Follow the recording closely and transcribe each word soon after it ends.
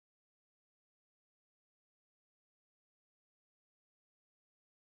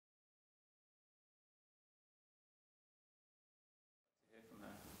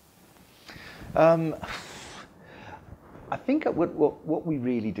Um, I think what we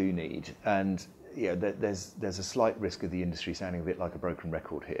really do need, and there's a slight risk of the industry sounding a bit like a broken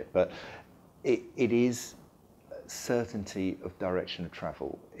record here, but it is certainty of direction of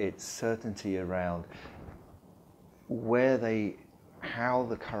travel. It's certainty around how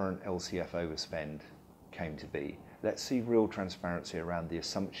the current LCF overspend came to be. Let's see real transparency around the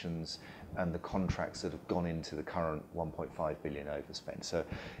assumptions and the contracts that have gone into the current 1.5 billion overspend. So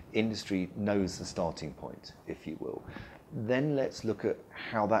industry knows the starting point, if you will. Then let's look at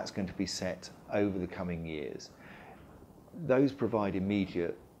how that's going to be set over the coming years. Those provide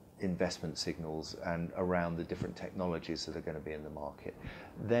immediate investment signals and around the different technologies that are going to be in the market.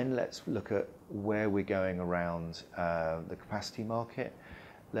 Then let's look at where we're going around the capacity market.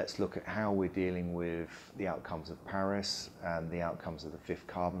 Let's look at how we're dealing with the outcomes of Paris and the outcomes of the fifth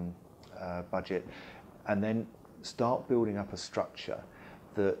carbon budget, and then start building up a structure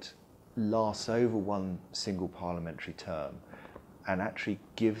that lasts over one single parliamentary term and actually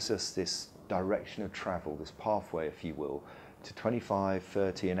gives us this direction of travel, this pathway, if you will, to 25,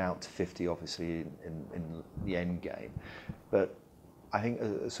 30 and out to 50, obviously in the end game. But I think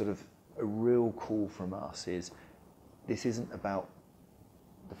a sort of a real call from us is this isn't about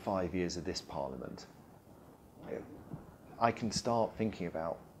the 5 years of this parliament. I can start thinking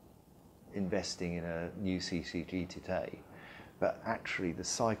about investing in a new CCG today, but actually the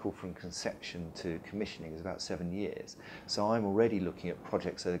cycle from conception to commissioning is about 7 years. So I'm already looking at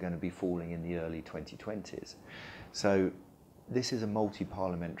projects that are going to be falling in the early 2020s. So this is a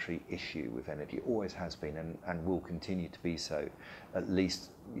multi-parliamentary issue with energy, it always has been and will continue to be so, at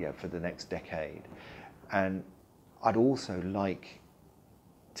least for the next decade. And I'd also like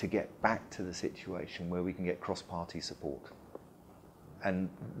to get back to the situation where we can get cross-party support. And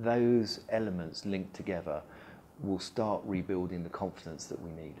those elements linked together will start rebuilding the confidence that we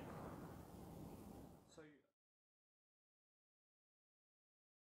need.